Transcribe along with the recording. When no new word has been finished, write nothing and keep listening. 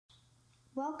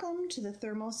Welcome to the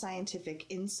Thermal Scientific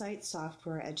Insight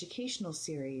Software Educational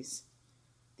Series.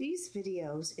 These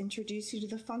videos introduce you to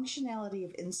the functionality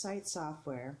of Insight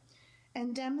software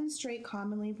and demonstrate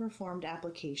commonly performed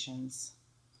applications.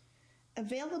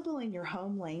 Available in your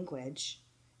home language,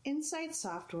 Insight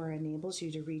software enables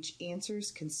you to reach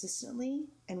answers consistently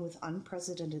and with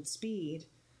unprecedented speed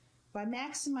by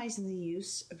maximizing the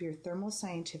use of your Thermal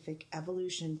Scientific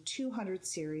Evolution 200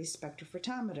 series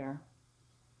spectrophotometer.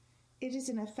 It is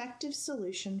an effective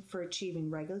solution for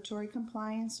achieving regulatory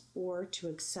compliance or to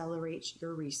accelerate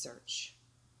your research.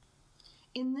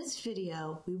 In this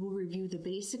video, we will review the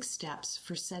basic steps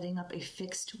for setting up a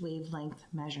fixed wavelength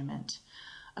measurement.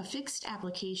 A fixed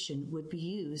application would be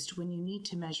used when you need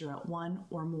to measure at one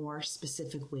or more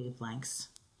specific wavelengths.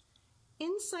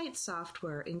 Insight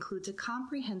software includes a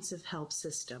comprehensive help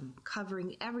system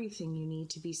covering everything you need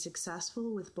to be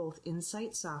successful with both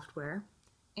Insight software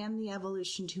and the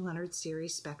Evolution 200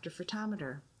 series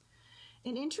spectrophotometer.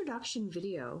 An introduction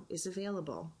video is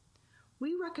available.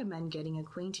 We recommend getting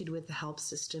acquainted with the help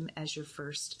system as your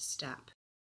first step.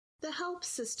 The help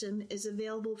system is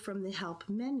available from the help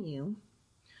menu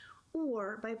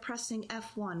or by pressing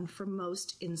F1 for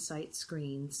most Insight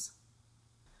screens.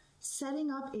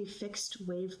 Setting up a fixed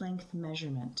wavelength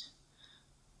measurement.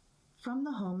 From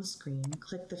the home screen,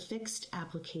 click the Fixed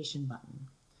Application button.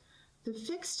 The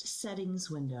Fixed Settings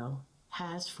window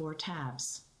has 4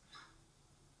 tabs: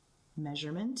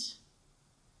 Measurement,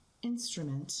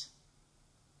 Instrument,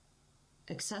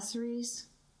 Accessories,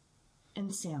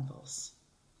 and Samples.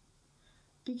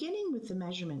 Beginning with the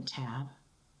Measurement tab,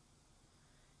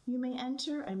 you may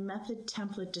enter a method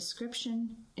template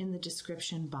description in the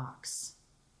description box.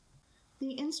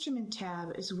 The Instrument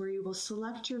tab is where you will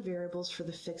select your variables for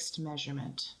the fixed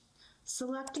measurement.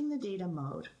 Selecting the data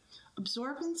mode,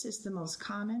 absorbance is the most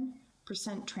common,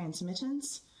 percent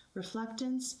transmittance,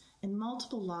 reflectance, and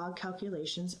multiple log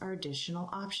calculations are additional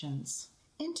options.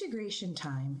 Integration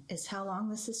time is how long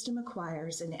the system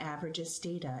acquires and averages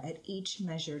data at each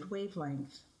measured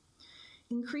wavelength.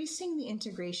 Increasing the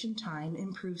integration time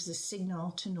improves the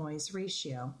signal-to-noise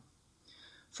ratio.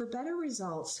 For better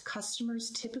results,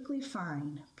 customers typically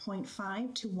find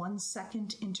 0.5 to 1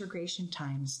 second integration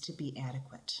times to be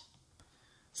adequate.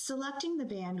 Selecting the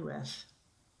bandwidth.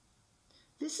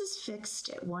 This is fixed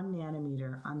at 1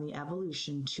 nanometer on the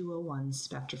Evolution 201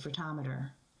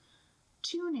 spectrophotometer.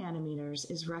 2 nanometers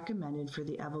is recommended for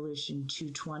the Evolution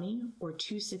 220 or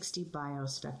 260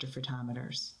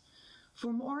 biospectrophotometers.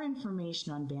 For more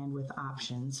information on bandwidth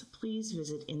options, please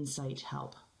visit Insight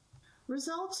Help.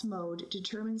 Results mode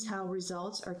determines how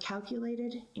results are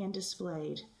calculated and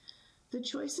displayed. The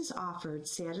choices offered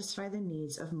satisfy the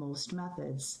needs of most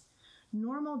methods.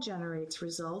 Normal generates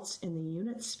results in the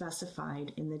units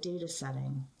specified in the data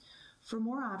setting. For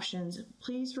more options,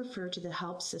 please refer to the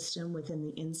help system within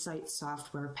the Insight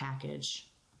software package.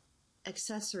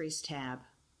 Accessories tab.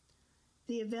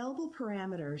 The available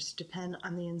parameters depend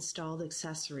on the installed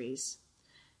accessories.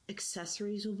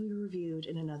 Accessories will be reviewed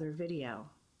in another video.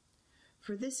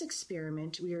 For this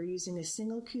experiment, we are using a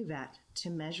single cuvette to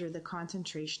measure the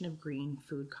concentration of green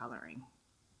food coloring.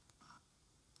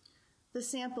 The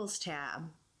Samples tab.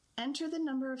 Enter the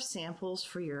number of samples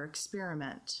for your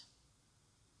experiment.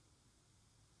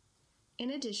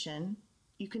 In addition,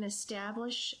 you can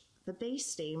establish the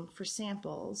base name for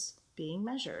samples being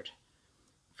measured.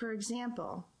 For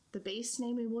example, the base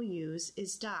name we will use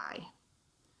is dye.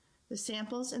 The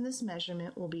samples in this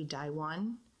measurement will be dye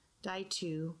 1, dye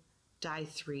 2, dye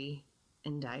 3,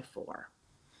 and dye 4.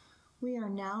 We are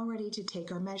now ready to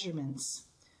take our measurements.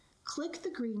 Click the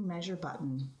green Measure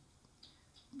button.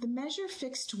 The Measure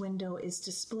Fixed window is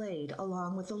displayed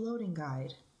along with the loading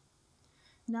guide.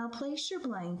 Now place your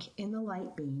blank in the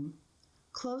light beam,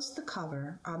 close the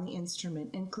cover on the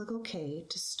instrument, and click OK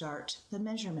to start the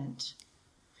measurement.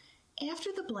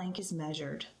 After the blank is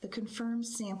measured, the Confirm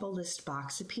Sample List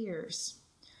box appears.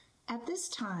 At this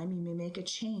time, you may make a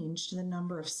change to the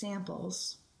number of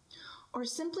samples, or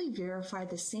simply verify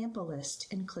the sample list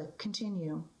and click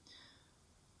Continue.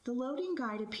 The loading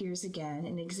guide appears again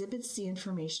and exhibits the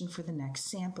information for the next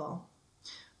sample.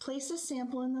 Place a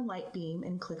sample in the light beam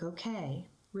and click OK.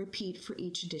 Repeat for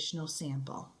each additional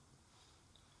sample.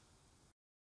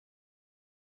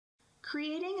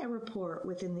 Creating a report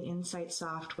within the Insight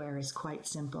software is quite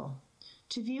simple.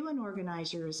 To view and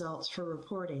organize your results for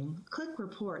reporting, click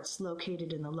Reports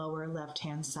located in the lower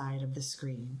left-hand side of the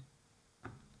screen.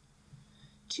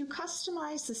 To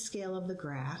customize the scale of the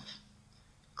graph,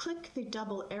 click the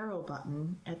double arrow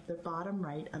button at the bottom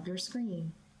right of your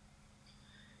screen.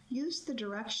 Use the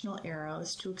directional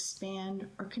arrows to expand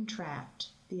or contract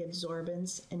the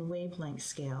absorbance and wavelength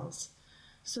scales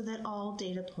so that all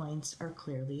data points are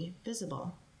clearly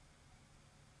visible.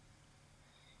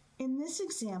 In this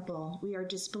example, we are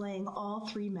displaying all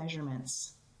three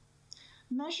measurements.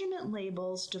 Measurement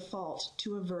labels default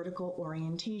to a vertical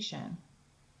orientation.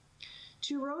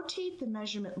 To rotate the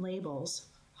measurement labels,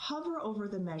 hover over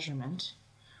the measurement,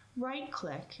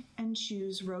 right-click, and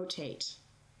choose Rotate.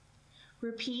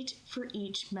 Repeat for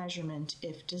each measurement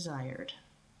if desired.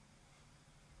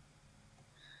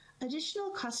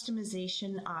 Additional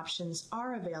customization options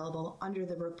are available under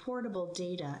the Reportable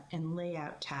Data and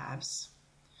Layout tabs.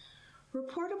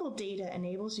 Reportable data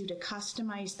enables you to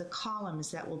customize the columns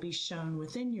that will be shown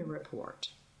within your report.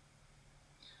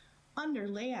 Under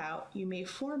Layout, you may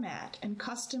format and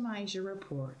customize your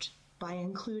report by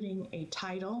including a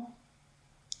title,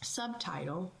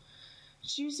 subtitle,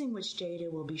 choosing which data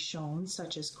will be shown,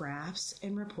 such as graphs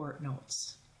and report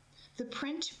notes. The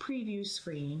print preview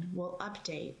screen will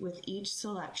update with each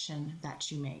selection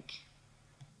that you make.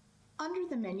 Under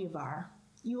the menu bar,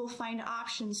 you will find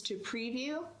options to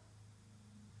preview,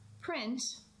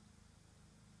 print,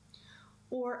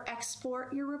 or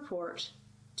export your report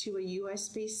to a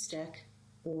USB stick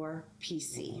or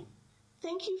PC.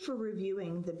 Thank you for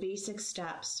reviewing the basic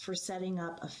steps for setting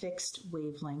up a fixed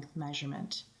wavelength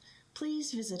measurement.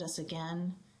 Please visit us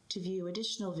again to view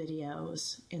additional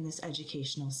videos in this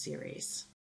educational series.